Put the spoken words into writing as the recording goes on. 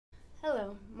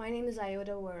Hello, my name is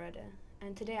Iota Warada,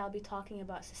 and today I'll be talking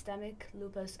about systemic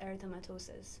lupus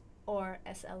erythematosus, or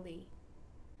SLE.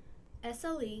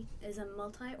 SLE is a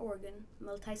multi-organ,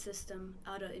 multi-system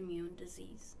autoimmune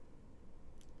disease.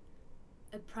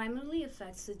 It primarily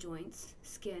affects the joints,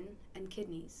 skin, and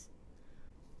kidneys.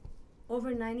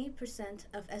 Over 90%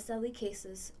 of SLE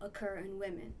cases occur in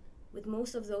women, with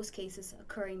most of those cases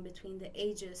occurring between the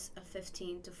ages of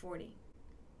 15 to 40.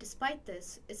 Despite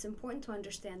this, it's important to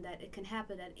understand that it can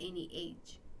happen at any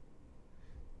age.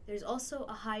 There's also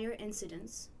a higher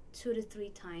incidence, 2 to 3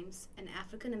 times, in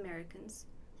African Americans,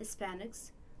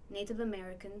 Hispanics, Native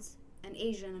Americans, and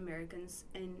Asian Americans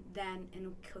than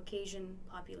in Caucasian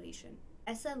population.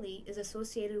 SLE is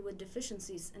associated with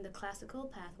deficiencies in the classical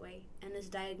pathway and is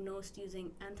diagnosed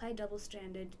using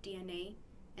anti-double-stranded DNA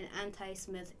and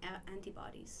anti-Smith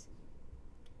antibodies.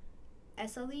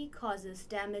 SLE causes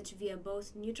damage via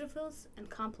both neutrophils and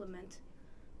complement,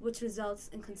 which results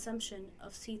in consumption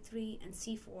of C3 and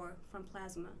C4 from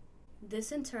plasma.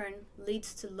 This in turn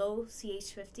leads to low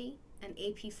CH50 and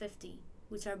AP50,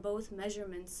 which are both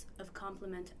measurements of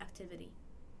complement activity.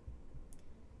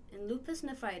 In lupus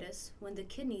nephritis, when the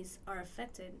kidneys are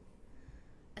affected,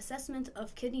 assessment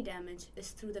of kidney damage is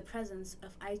through the presence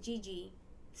of IgG,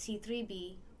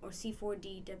 C3b, or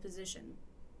C4d deposition.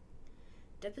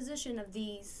 Deposition of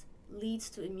these leads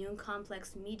to immune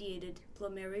complex-mediated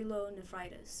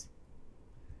glomerulonephritis.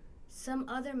 Some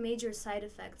other major side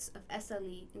effects of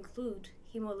SLE include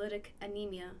hemolytic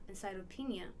anemia and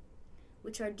cytopenia,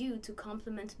 which are due to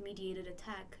complement-mediated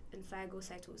attack and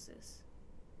phagocytosis.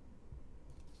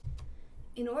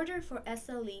 In order for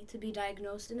SLE to be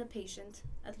diagnosed in a patient,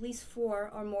 at least 4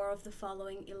 or more of the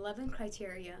following 11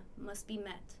 criteria must be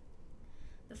met.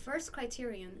 The first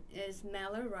criterion is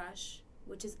malar rash,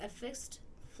 which is a fixed,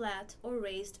 flat, or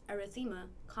raised erythema,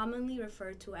 commonly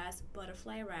referred to as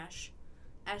butterfly rash,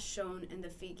 as shown in the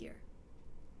figure.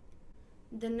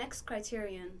 The next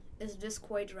criterion is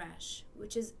discoid rash,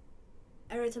 which is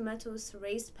erythematous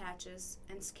raised patches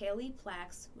and scaly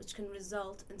plaques which can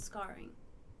result in scarring.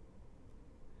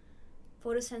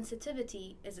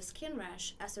 Photosensitivity is a skin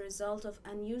rash as a result of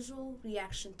unusual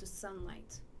reaction to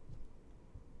sunlight.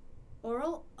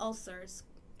 Oral ulcers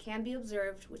can be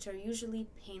observed, which are usually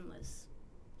painless.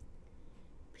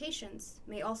 Patients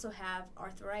may also have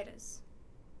arthritis.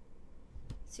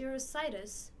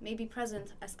 Serositis may be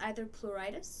present as either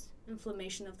pleuritis,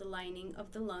 inflammation of the lining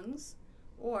of the lungs,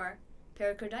 or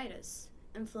pericarditis,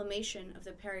 inflammation of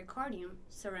the pericardium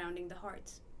surrounding the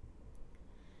heart.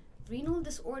 Renal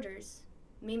disorders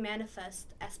may manifest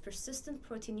as persistent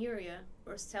proteinuria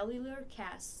or cellular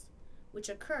casts, which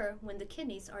occur when the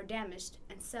kidneys are damaged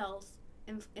and cells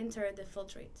enter the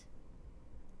filtrate.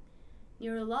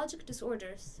 Neurologic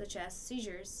disorders such as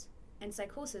seizures and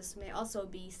psychosis may also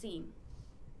be seen.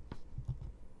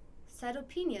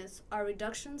 Cytopenias are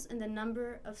reductions in the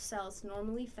number of cells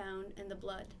normally found in the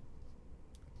blood.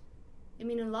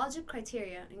 Immunologic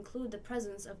criteria include the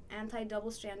presence of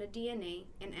anti-double-stranded DNA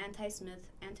and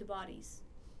anti-Smith antibodies.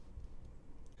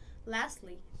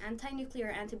 Lastly,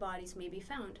 anti-nuclear antibodies may be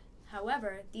found.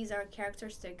 However, these are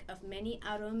characteristic of many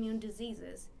autoimmune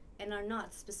diseases and are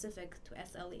not specific to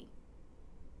SLE.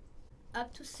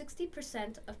 Up to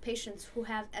 60% of patients who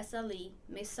have SLE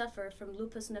may suffer from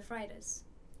lupus nephritis.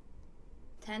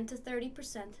 10 to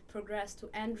 30% progress to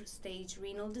end-stage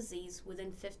renal disease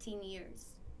within 15 years.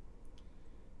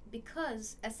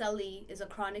 Because SLE is a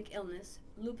chronic illness,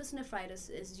 lupus nephritis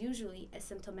is usually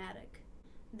asymptomatic.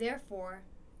 Therefore,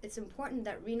 it's important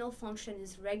that renal function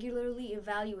is regularly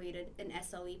evaluated in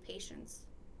SLE patients.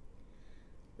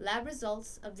 Lab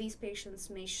results of these patients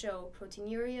may show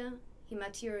proteinuria,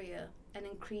 hematuria, and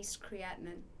increased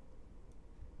creatinine.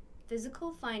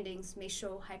 Physical findings may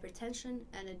show hypertension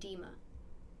and edema.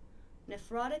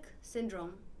 Nephrotic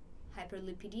syndrome,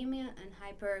 hyperlipidemia, and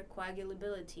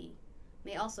hypercoagulability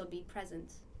may also be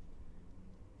present.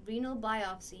 Renal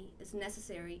biopsy is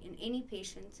necessary in any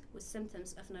patient with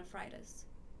symptoms of nephritis.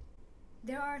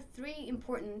 There are 3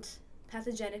 important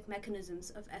pathogenic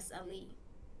mechanisms of SLE.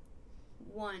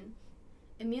 1.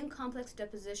 Immune complex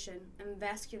deposition and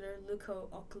vascular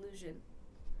leuko-occlusion.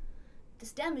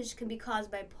 This damage can be caused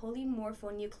by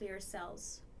polymorphonuclear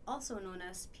cells, also known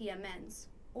as PMNs,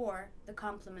 or the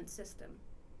complement system.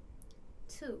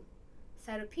 2.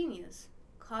 Cytopenias,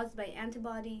 caused by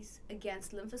antibodies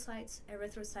against lymphocytes,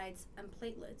 erythrocytes, and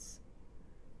platelets.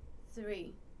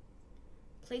 3.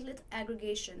 Platelet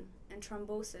aggregation and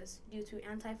thrombosis due to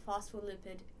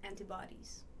antiphospholipid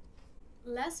antibodies.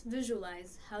 Let's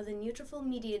visualize how the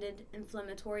neutrophil-mediated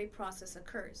inflammatory process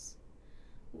occurs.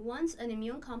 Once an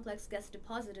immune complex gets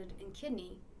deposited in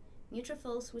kidney,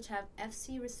 Neutrophils which have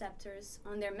Fc receptors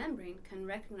on their membrane can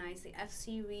recognize the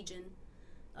Fc region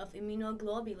of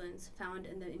immunoglobulins found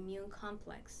in the immune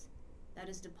complex that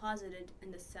is deposited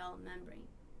in the cell membrane.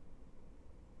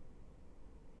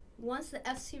 Once the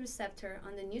Fc receptor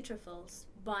on the neutrophils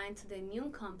binds to the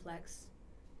immune complex,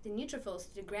 the neutrophils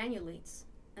degranulates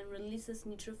and releases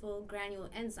neutrophil granule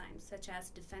enzymes such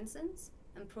as defensins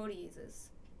and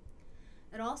proteases.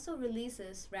 It also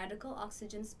releases radical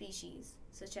oxygen species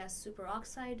such as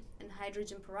superoxide and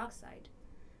hydrogen peroxide,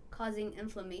 causing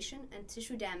inflammation and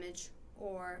tissue damage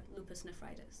or lupus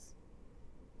nephritis.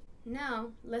 Now,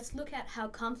 let's look at how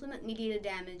complement-mediated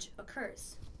damage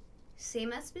occurs.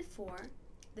 Same as before,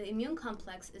 the immune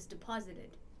complex is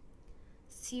deposited.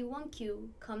 C1q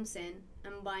comes in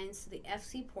and binds to the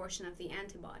Fc portion of the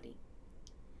antibody.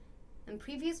 In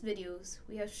previous videos,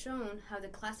 we have shown how the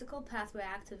classical pathway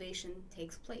activation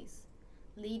takes place,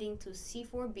 leading to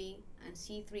C4b and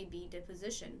C3b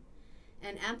deposition,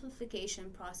 an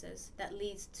amplification process that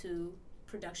leads to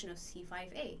production of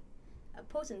C5a, a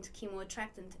potent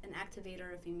chemoattractant and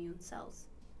activator of immune cells,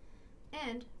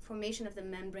 and formation of the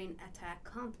membrane attack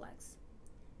complex.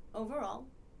 Overall,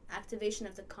 activation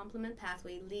of the complement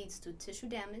pathway leads to tissue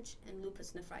damage and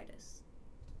lupus nephritis.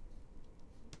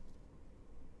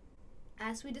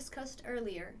 As we discussed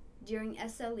earlier, during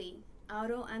SLE,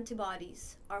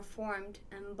 autoantibodies are formed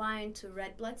and bind to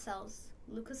red blood cells,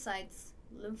 leukocytes,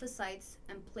 lymphocytes,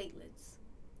 and platelets.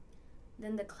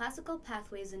 Then the classical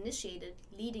pathway is initiated,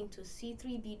 leading to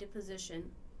C3b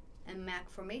deposition and MAC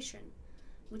formation,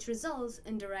 which results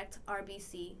in direct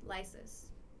RBC lysis.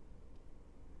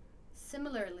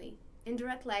 Similarly,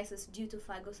 indirect lysis due to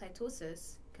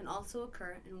phagocytosis can also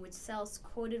occur, in which cells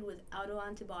coated with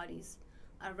autoantibodies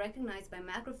are recognized by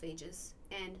macrophages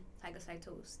and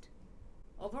phagocytosed.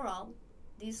 Overall,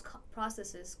 these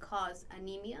processes cause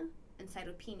anemia and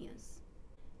cytopenias.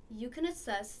 You can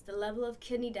assess the level of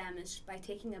kidney damage by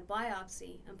taking a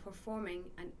biopsy and performing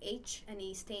an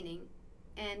H&E staining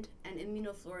and an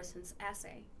immunofluorescence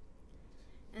assay.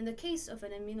 In the case of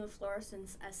an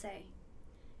immunofluorescence assay,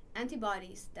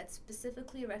 antibodies that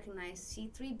specifically recognize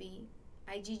C3b,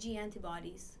 IgG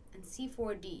antibodies, and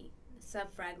C4d, a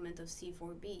subfragment of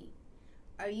C4b,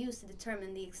 are used to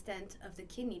determine the extent of the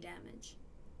kidney damage.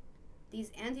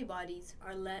 These antibodies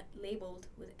are labeled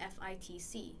with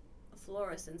FITC, a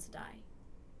fluorescence dye.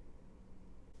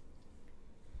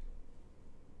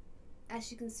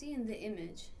 As you can see in the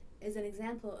image is an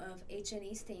example of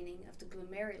H&E staining of the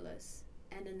glomerulus,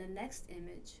 and in the next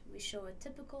image we show a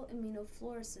typical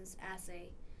immunofluorescence assay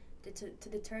to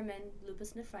determine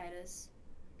lupus nephritis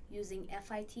using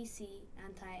FITC,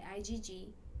 anti-IgG,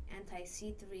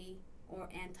 anti-C3, or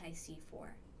anti-C4.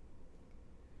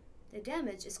 The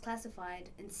damage is classified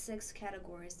in 6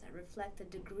 categories that reflect the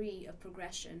degree of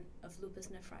progression of lupus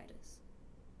nephritis.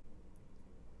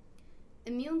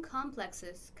 Immune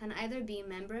complexes can either be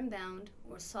membrane-bound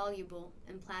or soluble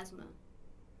in plasma.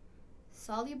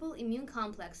 Soluble immune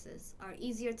complexes are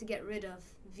easier to get rid of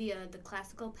via the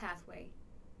classical pathway,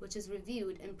 which is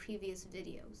reviewed in previous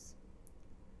videos.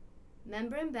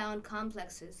 Membrane-bound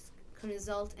complexes can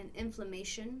result in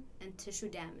inflammation and tissue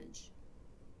damage.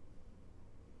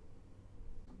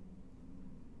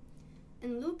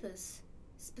 In lupus,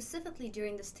 specifically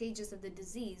during the stages of the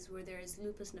disease where there is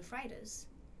lupus nephritis,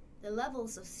 the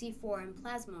levels of C4 in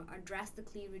plasma are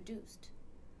drastically reduced.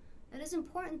 It is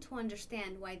important to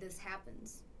understand why this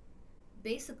happens.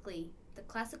 Basically, the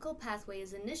classical pathway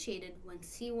is initiated when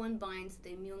C1 binds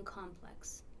the immune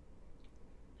complex.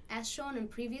 As shown in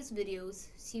previous videos,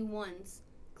 C1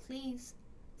 cleaves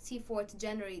C4 to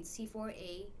generate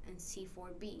C4a and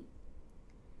C4b.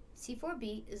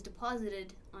 C4b is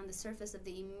deposited on the surface of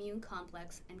the immune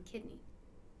complex and kidney.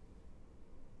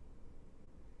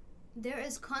 There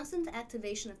is constant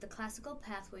activation of the classical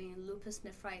pathway in lupus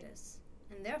nephritis,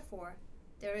 and therefore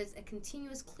there is a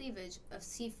continuous cleavage of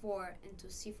C4 into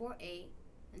C4a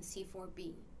and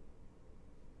C4b.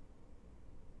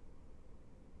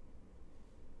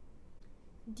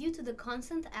 Due to the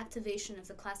constant activation of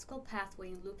the classical pathway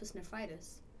in lupus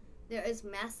nephritis, there is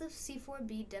massive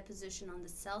C4b deposition on the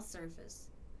cell surface.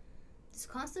 This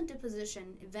constant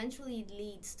deposition eventually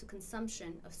leads to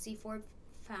consumption of C4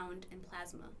 found in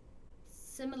plasma.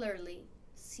 Similarly,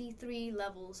 C3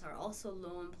 levels are also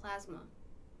low in plasma.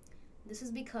 This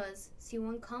is because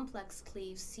C1 complex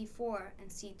cleaves C4 and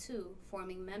C2,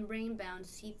 forming membrane-bound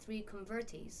C3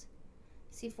 convertase,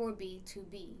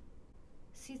 C4b2b.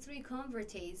 C3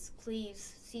 convertase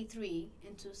cleaves C3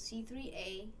 into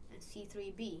C3a and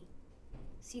C3b.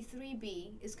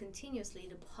 C3b is continuously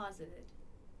deposited.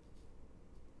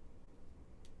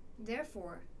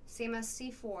 Therefore, Same as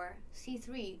C4,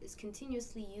 C3 is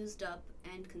continuously used up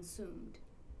and consumed.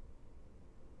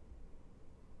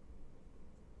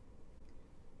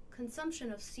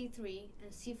 Consumption of C3 and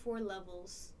C4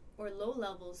 levels, or low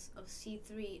levels of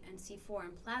C3 and C4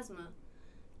 in plasma,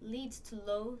 leads to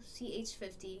low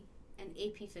CH50 and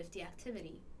AP50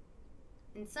 activity.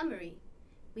 In summary,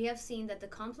 we have seen that the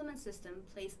complement system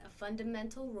plays a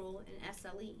fundamental role in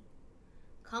SLE.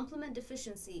 Complement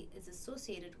deficiency is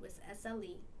associated with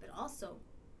SLE, but also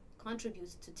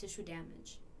contributes to tissue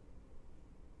damage.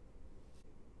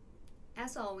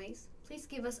 As always, please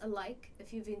give us a like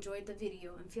if you've enjoyed the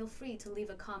video and feel free to leave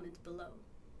a comment below.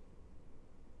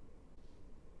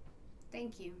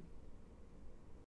 Thank you.